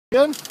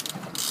Good?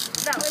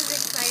 That was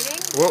exciting.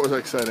 What was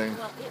exciting?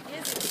 Well, it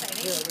is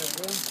exciting.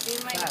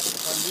 We might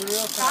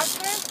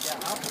Faster.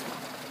 Yeah, up.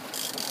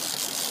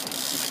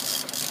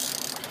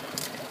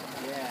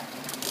 Yeah.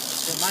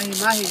 The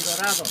mahi-mahi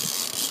dorado.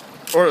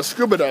 Or a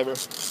scuba diver.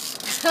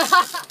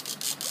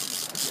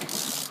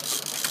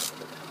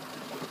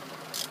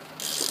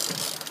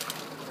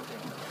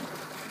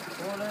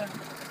 Shoulder,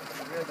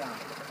 rear down.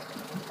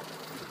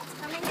 It's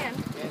coming in.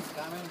 Yes,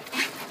 coming.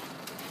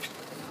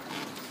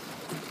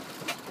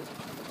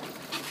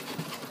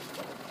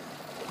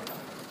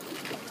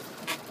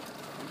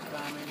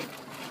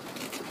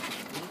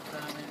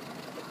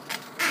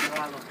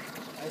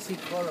 I see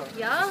color.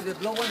 Yeah? See the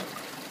blue one?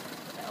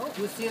 No.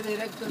 You see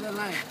direct to the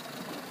line.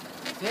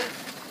 See it?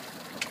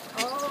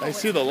 Oh, I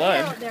see the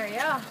line. Out there,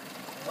 yeah.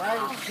 Right?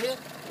 Wow. See it?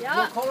 Yeah.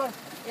 Blue color?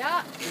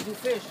 Yeah. Did you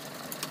fish?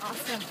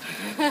 Awesome.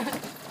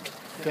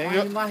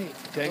 Tango, Mahi-mahi.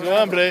 tango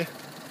hombre.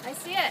 I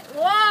see it.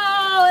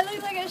 Whoa! It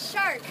looks like a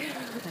shark.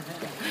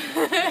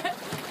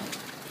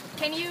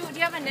 Do you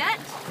have a net?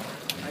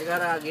 I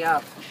got a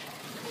gap.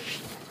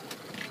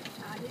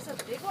 Ah, he's a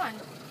big one.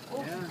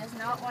 Oh, Yeah. he does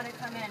not want to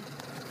come in.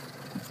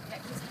 Yeah,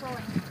 he's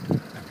pulling.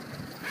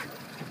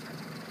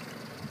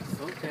 It's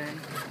okay.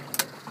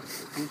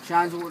 Good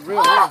chance with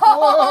real.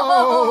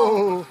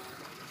 Whoa!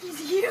 He's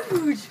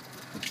huge.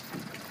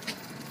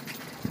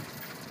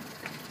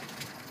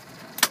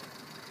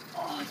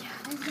 Oh yeah,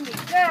 this is gonna be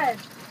good.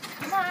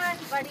 Come on,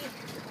 buddy.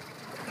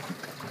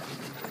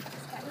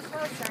 It's getting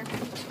closer.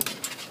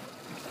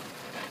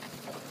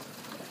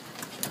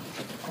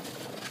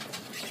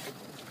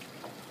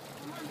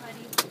 Come on,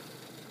 buddy.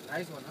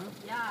 Nice one, huh?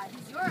 Yeah,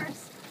 he's yours.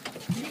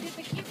 You get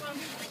to keep him.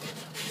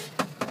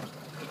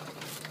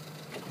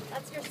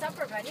 That's your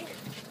supper, buddy.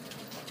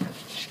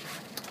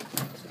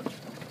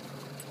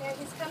 Okay,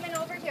 he's coming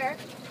over here.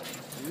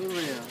 You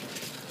real.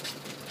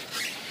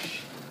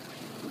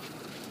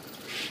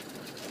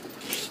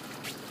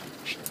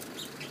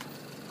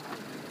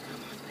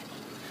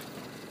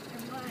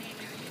 You're mine.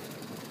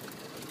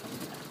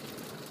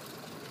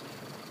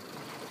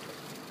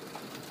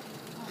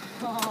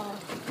 Oh,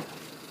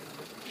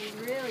 he's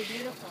really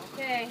beautiful.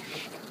 Okay.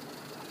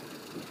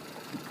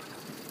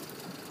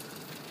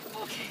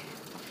 Okay.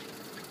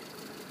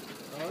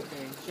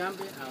 Okay,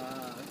 jumping.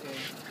 Okay.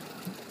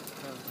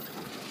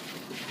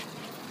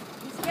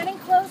 He's getting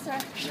closer.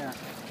 Yeah.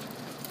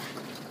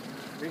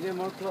 Bring it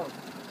more close.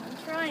 I'm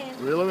trying.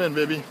 Reel him in,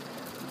 baby.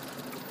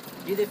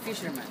 Be the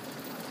fisherman.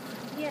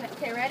 Yeah.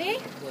 Okay, ready?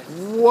 Yes.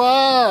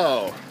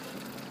 Wow!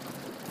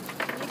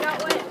 You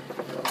got what?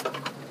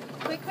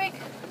 Quick, quick.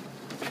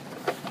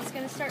 He's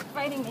gonna start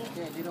fighting me.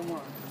 Okay, little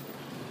more.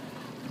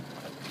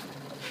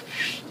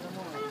 Little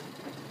more.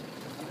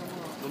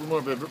 A little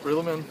more, baby.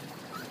 Reel him in.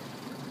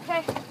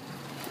 Okay.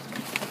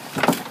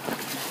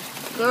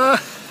 Ah.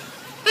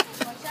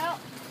 Watch out.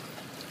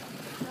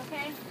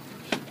 Okay.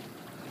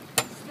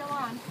 Still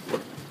on.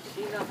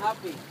 She's not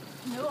happy.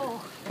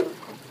 No.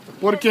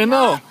 ¿Por qué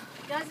no?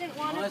 Doesn't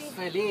No want to es be.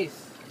 feliz.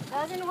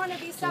 Doesn't want to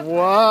be separate.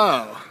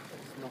 Wow!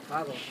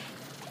 Enojado.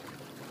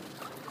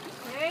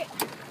 Okay.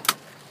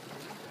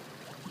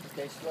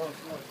 Okay, slow,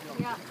 slow, slow.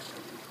 Yeah.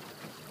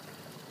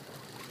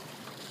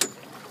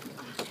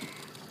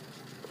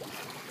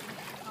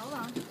 Hold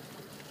on.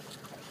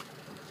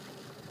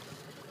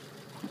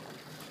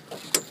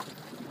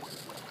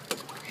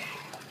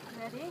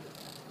 Ready?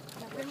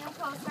 Now bring him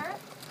closer.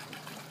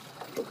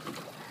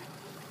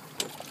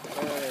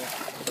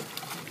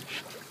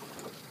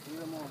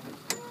 Little more.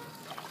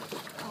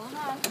 Hold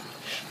on.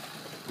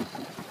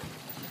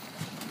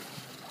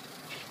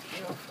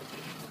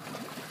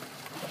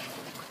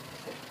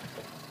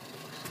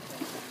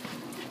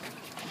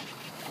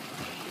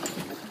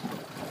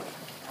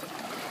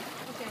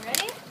 Okay,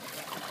 ready?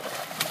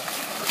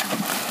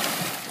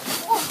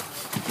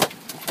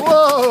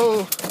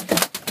 Whoa!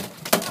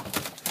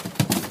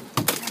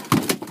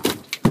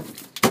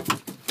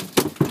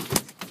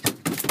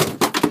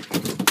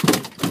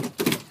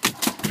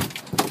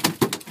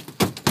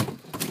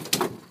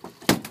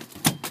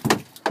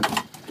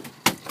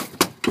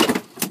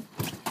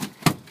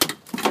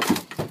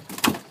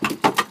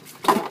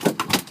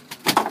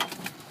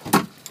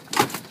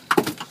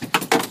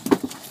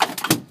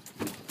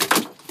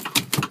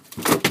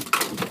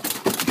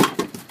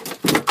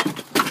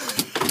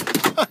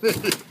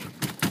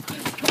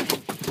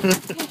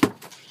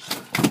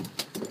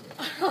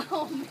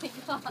 Oh my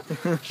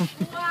god.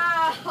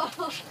 Wow.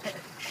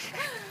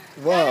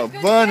 Wow,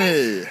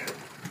 bunny!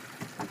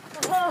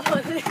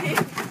 Holy.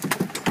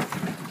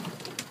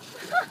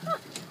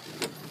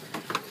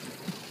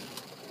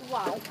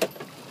 Wow.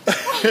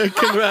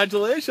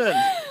 Congratulations!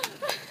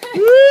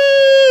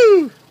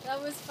 Woo! That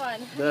was fun.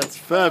 That's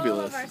Pull all of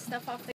fabulous. our stuff off the